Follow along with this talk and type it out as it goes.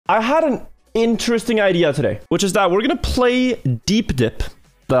I had an interesting idea today, which is that we're gonna play Deep Dip,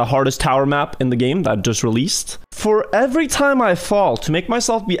 the hardest tower map in the game that just released. For every time I fall, to make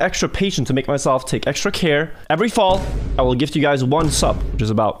myself be extra patient, to make myself take extra care, every fall, I will gift you guys 1 sub, which is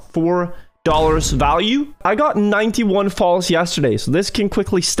about $4 value. I got 91 falls yesterday, so this can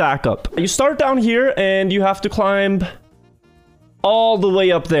quickly stack up. You start down here and you have to climb all the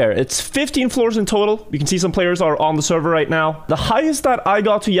way up there. It's 15 floors in total. You can see some players are on the server right now. The highest that I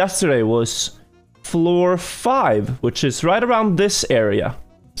got to yesterday was floor 5, which is right around this area.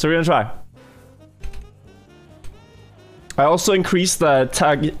 So we're gonna try. I also increased the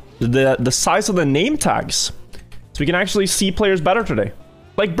tag, the size of the name tags, so we can actually see players better today.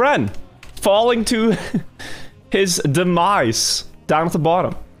 Like Bren, falling to his demise down at the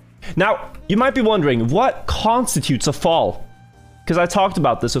bottom. Now, you might be wondering, what constitutes a fall? Because I talked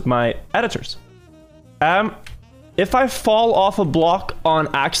about this with my editors. If I fall off a block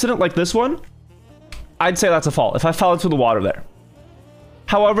on accident like this one, I'd say that's a fall. If I fell into the water there.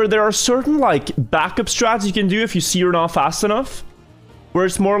 However, there are certain like backup strats you can do if you see you're not fast enough, where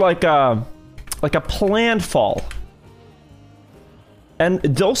it's more like a planned fall. And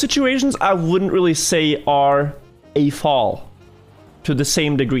those situations I wouldn't really say are a fall to the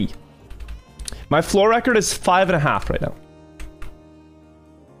same degree. My floor record is 5.5 right now.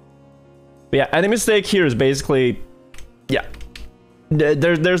 But yeah, any mistake here is basically, yeah,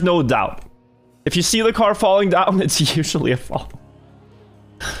 there's no doubt. If you see the car falling down, it's usually a fall.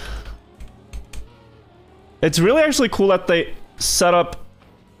 It's really actually cool that they set up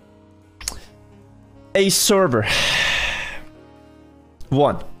a server.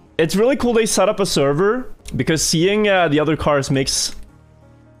 One, it's really cool they set up a server because seeing the other cars makes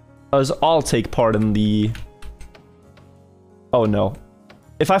us all take part in the... Oh no.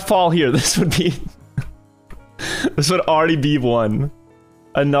 If I fall here, this would be... this would already be one.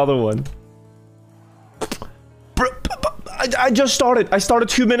 Another one. I just started. I started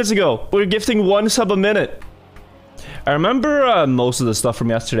 2 minutes ago. We're gifting 1 sub a minute. I remember most of the stuff from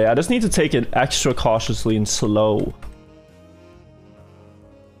yesterday. I just need to take it extra cautiously and slow.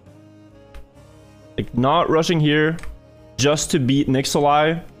 Like, not rushing here just to beat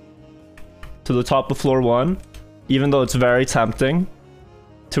Nixolai to the top of floor 1. Even though it's very tempting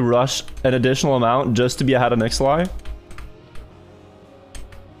to rush an additional amount just to be ahead of Nixolai.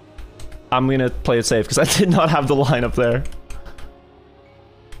 I'm gonna play it safe because I did not have the line up there.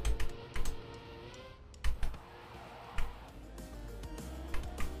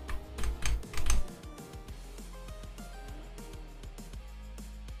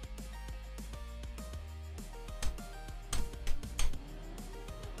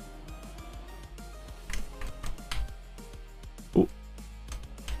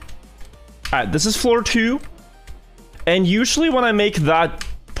 Alright, this is floor 2. And usually when I make that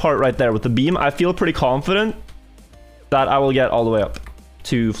part right there with the beam, I feel pretty confident that I will get all the way up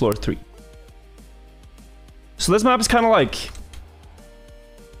to floor 3. So this map is kind of like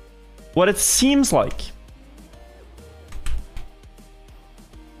what it seems like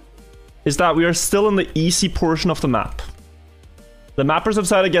is that we are still in the easy portion of the map. The mappers have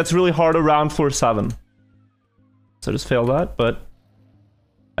said it gets really hard around floor 7. So I just failed that, but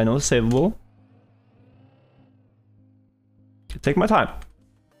I know it's savable. Take my time.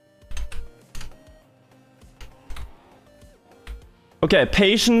 Okay,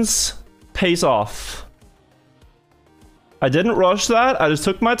 patience pays off. I didn't rush that. I just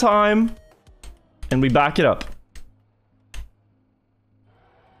took my time. And we back it up.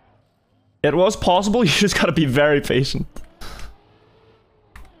 It was possible. You just gotta be very patient.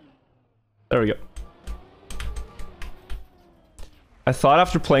 There we go. I thought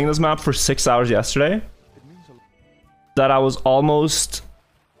after playing this map for 6 hours yesterday that I was almost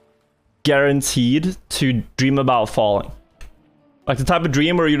guaranteed to dream about falling. Like the type of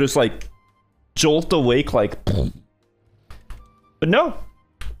dream where you just like jolt awake like... But no.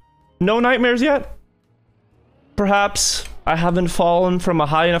 No nightmares yet. Perhaps I haven't fallen from a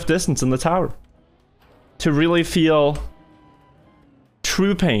high enough distance in the tower to really feel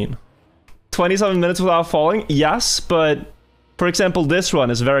true pain. 27 minutes without falling? Yes, but for example, this run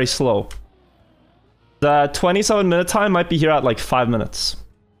is very slow. The 27-minute time might be here at like 5 minutes.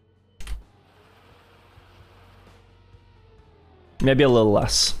 Maybe a little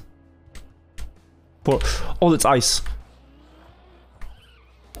less. Oh, that's ice.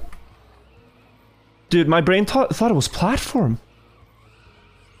 Dude, my brain thought it was platform.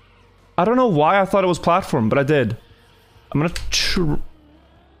 I don't know why I thought it was platform, but I did. I'm gonna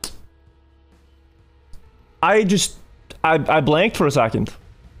I blanked for a second.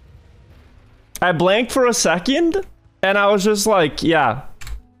 I blanked for a second, and I was just like, yeah.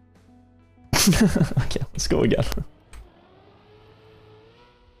 Okay, let's go again.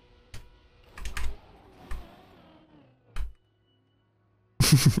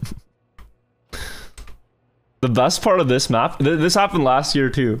 The best part of this map, this happened last year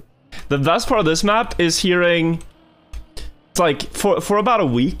too. The best part of this map is hearing, it's like for about a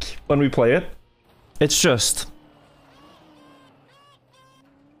week when we play it, it's just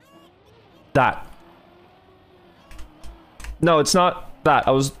that. No, it's not that.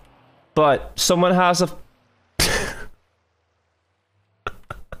 But someone has a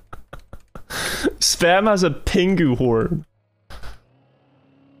Spam has a Pingu horn.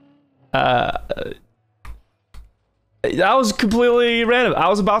 That was completely random. I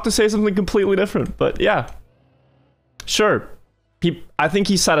was about to say something completely different, but yeah. Sure. I think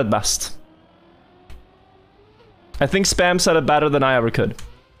he said it best. I think Spam said it better than I ever could.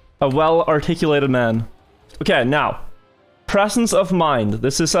 A well-articulated man. Okay, now. Presence of mind.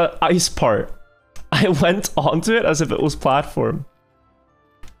 This is an ice part. I went onto it as if it was platform.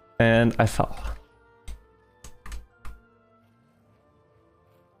 And I fell.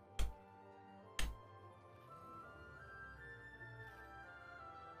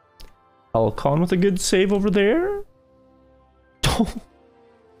 Alcon with a good save over there.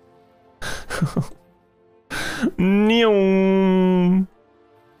 Neon.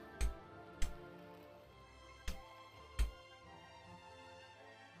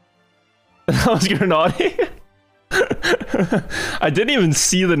 That was Grenade. I didn't even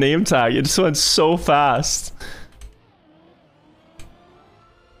see the name tag. It just went so fast.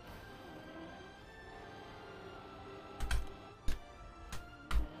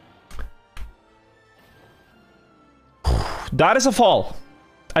 That is a fall.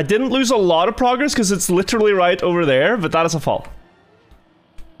 I didn't lose a lot of progress because it's literally right over there, but that is a fall.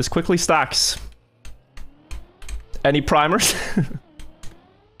 This quickly stacks. Any primers?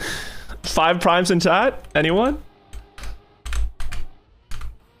 5 primes in chat? Anyone?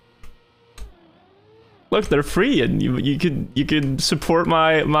 Look, they're free, and you could support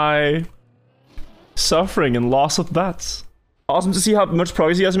my suffering and loss of bets. Awesome to see how much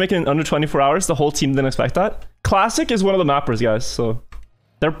progress you guys are making in under 24 hours. The whole team didn't expect that. Classic is one of the mappers, guys, so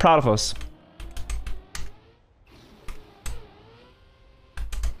they're proud of us.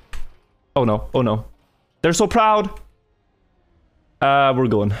 Oh no, oh no. They're so proud. We're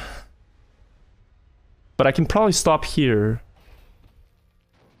going. But I can probably stop here.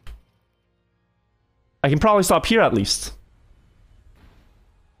 I can probably stop here at least.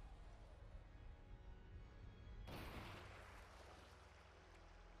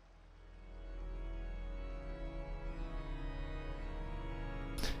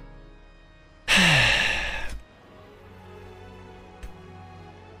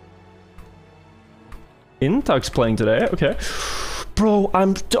 Intug's playing today, okay. Bro,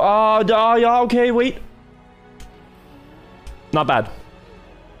 I'm... yeah, okay, wait. Not bad.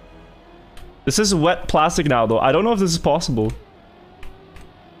 This is wet plastic now, though. I don't know if this is possible.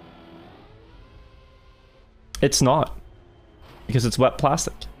 It's not. Because it's wet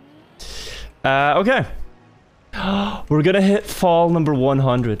plastic. Okay. We're gonna hit fall number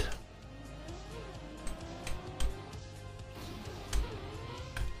 100.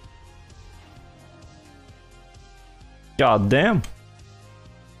 God damn.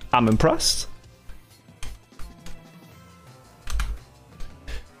 I'm impressed.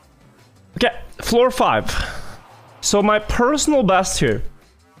 Okay, floor 5. So my personal best here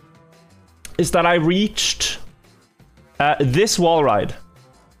is that I reached this wall ride.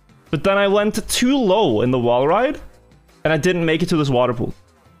 But then I went too low in the wall ride and I didn't make it to this water pool.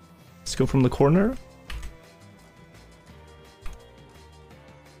 Let's go from the corner.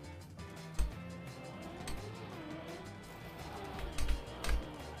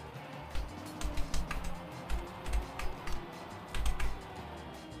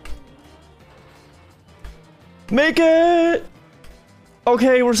 Make it!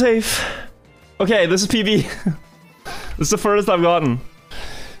 Okay, we're safe. Okay, this is PB. This is the furthest I've gotten.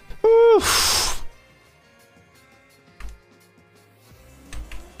 Oof.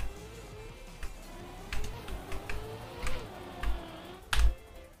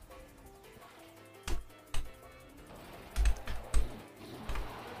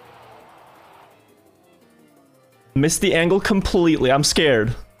 Missed the angle completely. I'm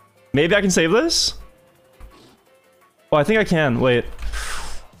scared. Maybe I can save this? Oh, I think I can. Wait.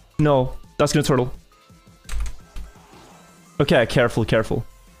 No, that's gonna turtle. Okay, careful, careful.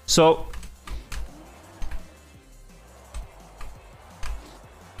 So...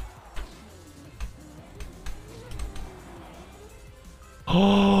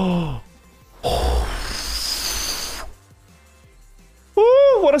 Oh!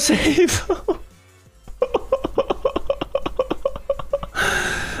 Ooh, what a save.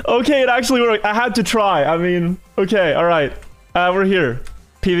 Okay, it actually worked. I had to try. I mean, okay, all right. We're here.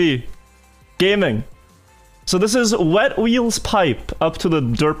 PV. Gaming. So this is Wet Wheels pipe up to the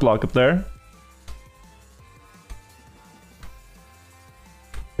dirt block up there.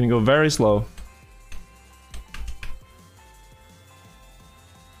 Gonna go very slow.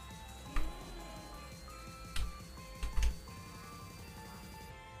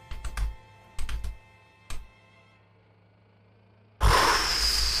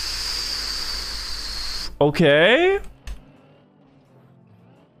 Okay.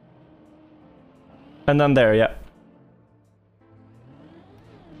 And then there, yeah.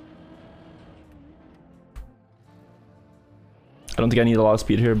 I don't think I need a lot of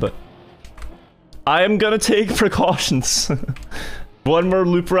speed here, but I am gonna take precautions. One more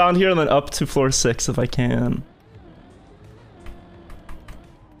loop around here and then up to floor 6 if I can.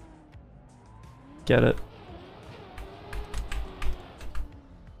 Get it.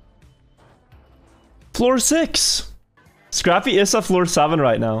 Floor 6! Scrappy is at floor 7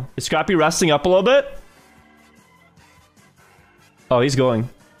 right now. Is Scrappy resting up a little bit? Oh, he's going.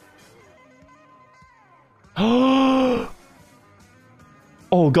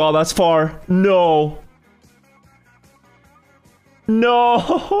 Oh god, that's far. No.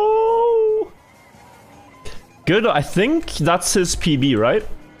 No. Good, I think that's his PB, right?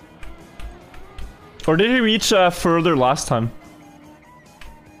 Or did he reach further last time?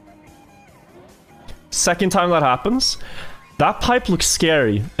 Second time that happens. That pipe looks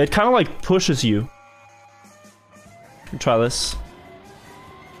scary. It kind of like pushes you. Try this.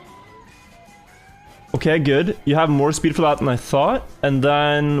 Okay, good. You have more speed for that than I thought. And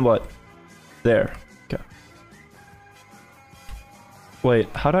then what? There. Okay. Wait,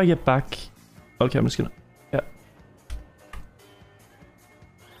 how do I get back? Okay, I'm just gonna... Yeah.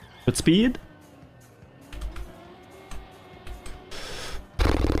 With speed?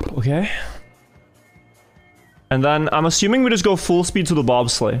 Okay. And then I'm assuming we just go full speed to the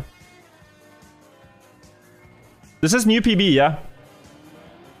bobsleigh. This is new PB, yeah?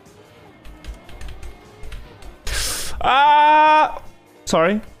 Ah!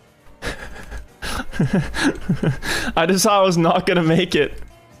 Sorry. I just thought I was not gonna make it.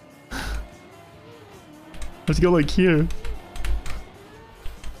 Let's go like here.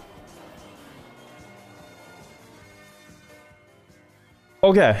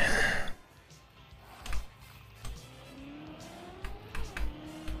 Okay.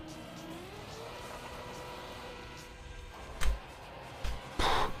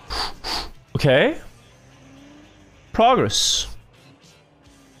 Okay. Progress.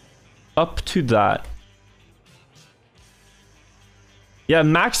 Up to that. Yeah,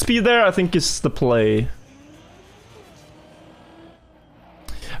 max speed there I think is the play.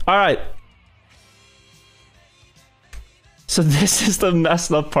 Alright. So this is the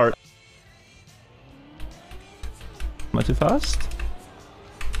messed up part. Am I too fast?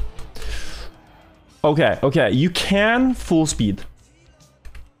 Okay, okay. You can full speed.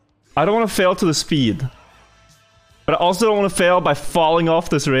 I don't want to fail to the speed. But I also don't want to fail by falling off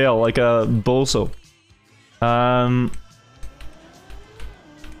this rail like a bozo.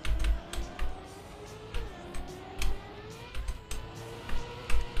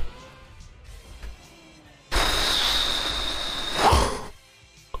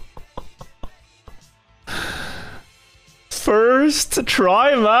 First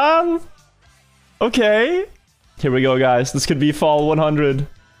try, man. Okay. Here we go, guys. This could be fall 100.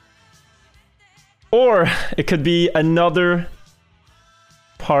 Or it could be another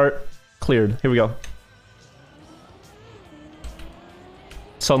part cleared. Here we go.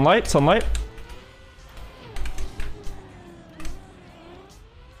 Sunlight, sunlight.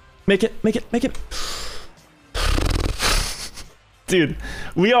 Make it, make it, make it. Dude,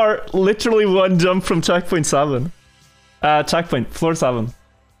 we are literally one jump from checkpoint 7. Checkpoint, floor 7.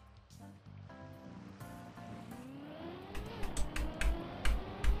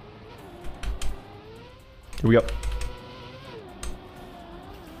 Here we go.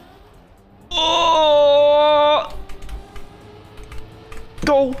 Oh!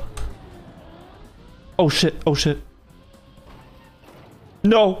 Go! Oh shit, oh shit.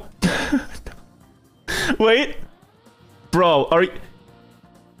 No! Wait! Bro, are you...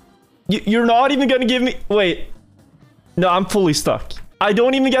 You're not even gonna give me... Wait. No, I'm fully stuck. I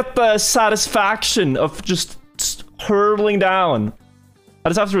don't even get the satisfaction of just hurtling down. I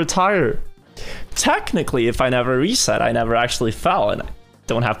just have to retire. Technically, if I never reset, I never actually fell, and I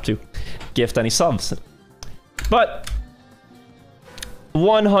don't have to gift any subs. But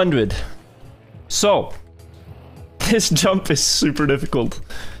 100. So this jump is super difficult.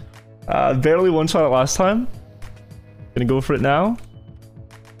 Barely one-shot it last time. Gonna go for it now.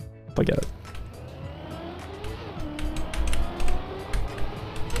 If I get it.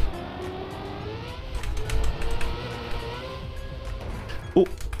 Oh,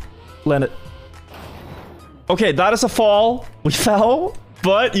 land it. Okay, that is a fall. We fell,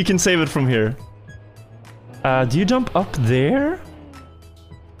 but you can save it from here. Do you jump up there?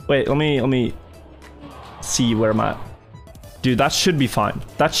 Wait, let me see where I'm at. Dude, that should be fine.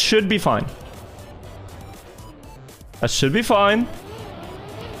 That should be fine. That should be fine.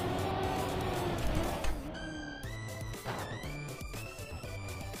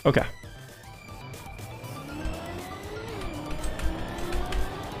 Okay.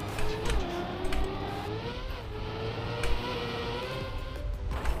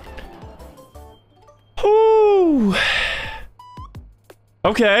 Whoo.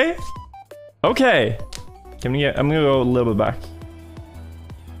 Okay. Okay. I'm gonna go a little bit back.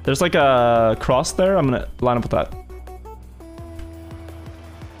 There's like a cross there. I'm gonna line up with that.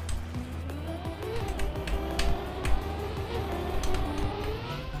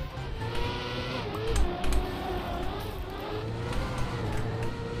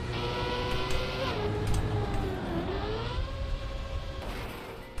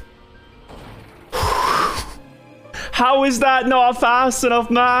 How is that not fast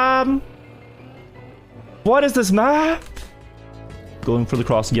enough, man? What is this map? Going for the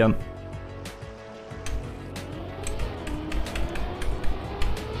cross again.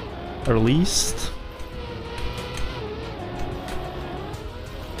 Released.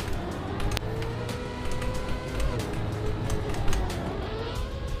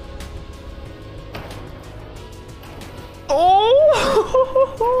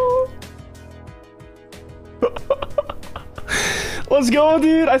 Oh! Let's go,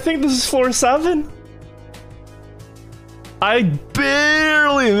 dude. I think this is floor 7. I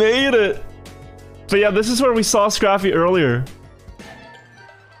barely made it. But yeah, this is where we saw Scrappy earlier.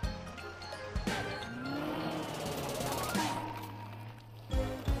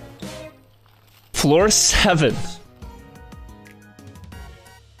 Floor 7.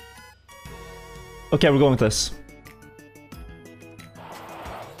 Okay, we're going with this.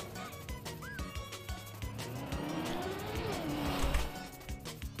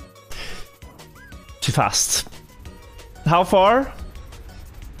 Too fast. How far?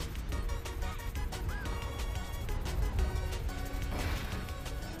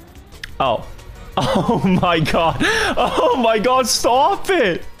 Oh. Oh my god. Oh my god, stop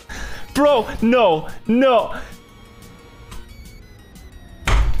it. Bro, no, no.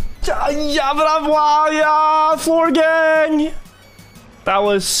 Yeah, but yeah, floor gang. That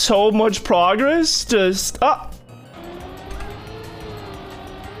was so much progress. Just,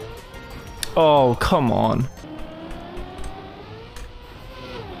 oh, come on.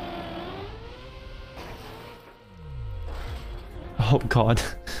 Oh god.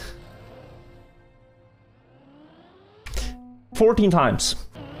 14 times.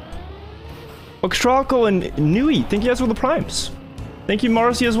 Oxtraco and Nui, thank you guys for the primes. Thank you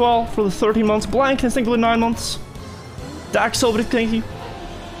Marcy as well for the 13 months. Blankness, thank you for the 9 months. Dax over, thank you.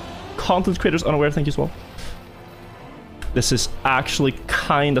 Content creators unaware, thank you as well. This is actually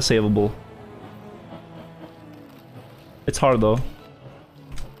kinda savable. It's hard though.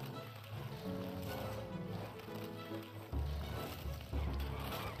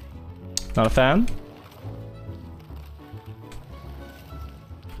 Not a fan.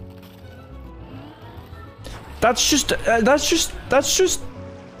 That's just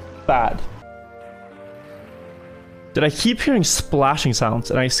bad. Did I keep hearing splashing sounds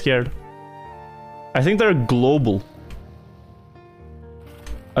and I scared? I think they're global.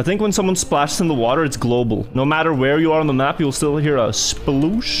 I think when someone splashes in the water, it's global. No matter where you are on the map, you'll still hear a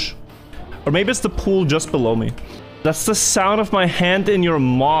sploosh. Or maybe it's the pool just below me. That's the sound of my hand in your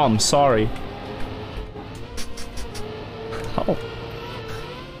mom, sorry. Oh.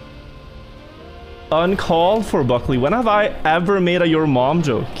 Uncalled for, Buckley. When have I ever made a your mom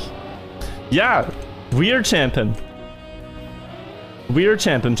joke? Yeah, weird champion. Weird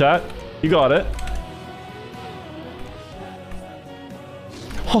champion, chat. You got it.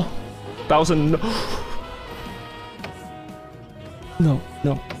 Oh, that was a no. No,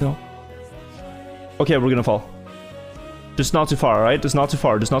 no, no. Okay, we're gonna fall. Just not too far, alright? Just not too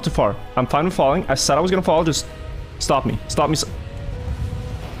far, just not too far. I'm fine with falling. I said I was gonna fall, just stop me. Stop me.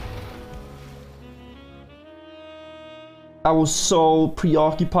 I was so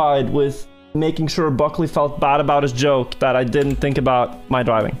preoccupied with making sure Buckley felt bad about his joke that I didn't think about my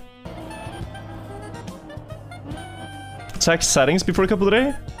driving. Check settings before a couple of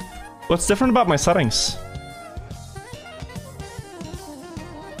days? What's different about my settings?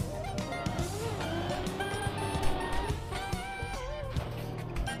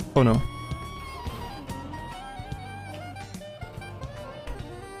 Oh no.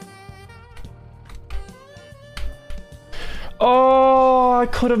 Oh, I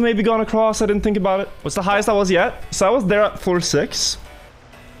could have maybe gone across. I didn't think about it. What's the highest I was yet? So I was there at floor 6.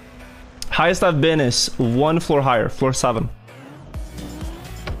 Highest I've been is 1 floor higher, floor 7.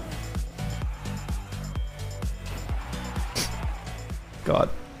 God.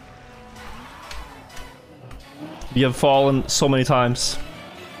 We have fallen so many times.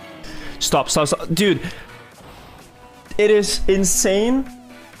 Stop, stop, stop. Dude. It is insane.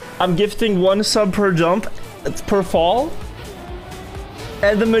 I'm gifting 1 sub per jump, per fall.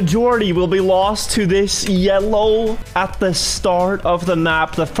 And the majority will be lost to this yellow at the start of the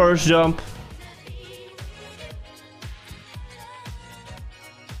map, the first jump.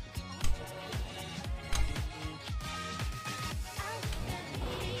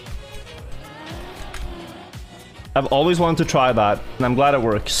 I've always wanted to try that, and I'm glad it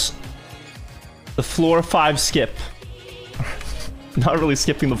works. The floor 5 skip. Not really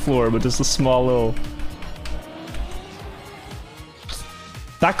skipping the floor, but just a small little...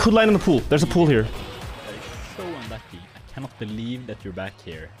 That could land in the pool. There's a pool here. That is so unlucky. I cannot believe that you're back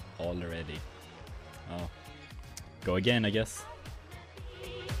here already. Oh. Go again, I guess.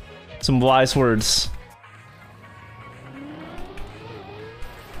 Some wise words.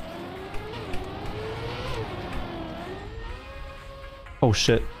 Oh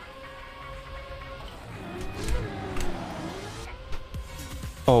shit.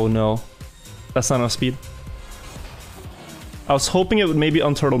 Oh no. That's not enough speed. I was hoping it would maybe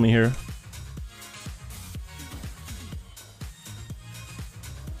unturtle me here.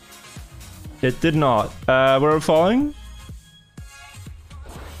 It did not. Where are we falling?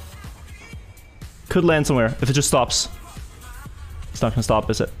 Could land somewhere if it just stops. It's not gonna stop,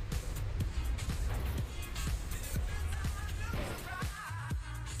 is it?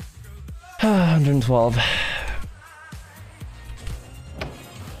 Ah, 112.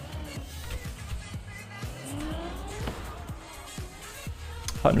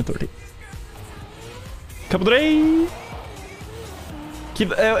 130. Couple of days. It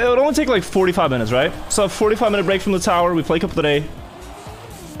would only take like 45 minutes, right? So a 45-minute break from the tower. We play couple of day,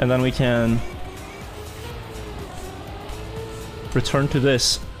 and then we can return to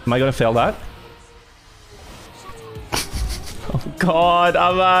this. Am I gonna fail that? Oh God,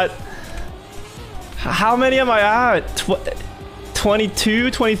 I'm at. How many am I at? 22,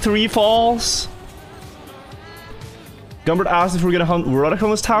 23 falls. Gumbert asked if we're gonna hunt Wirtual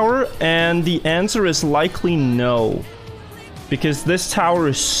on this tower, and the answer is likely no. Because this tower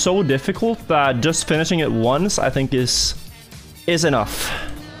is so difficult that just finishing it once, I think, is enough.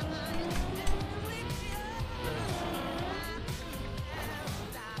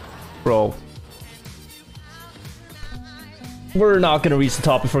 Bro. We're not gonna reach the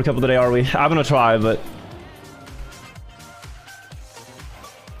top before a couple of days, are we? I'm gonna try, but...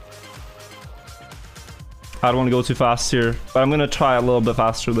 I don't want to go too fast here, but I'm gonna try a little bit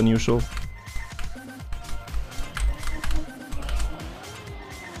faster than usual.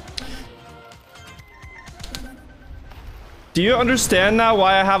 Do you understand now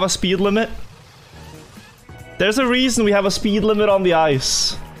why I have a speed limit? There's a reason we have a speed limit on the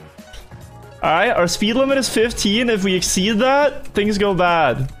ice. Alright, our speed limit is 15. If we exceed that, things go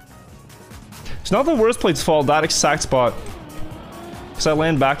bad. It's not the worst place to fall, that exact spot. Because I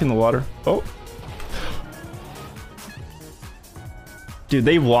land back in the water. Oh. Dude,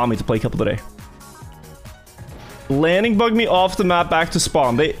 they want me to play couple today. Landing bugged me off the map back to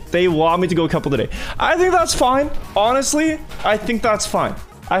spawn. They want me to go couple today. I think that's fine. Honestly, I think that's fine.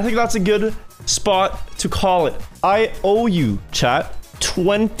 I think that's a good spot to call it. I owe you, chat,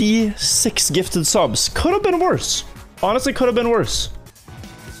 26 gifted subs. Could have been worse. Honestly, could have been worse.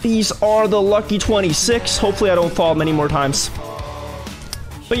 These are the lucky 26. Hopefully I don't fall many more times.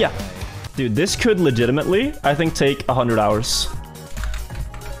 But yeah. Dude, this could legitimately, I think, take 100 hours.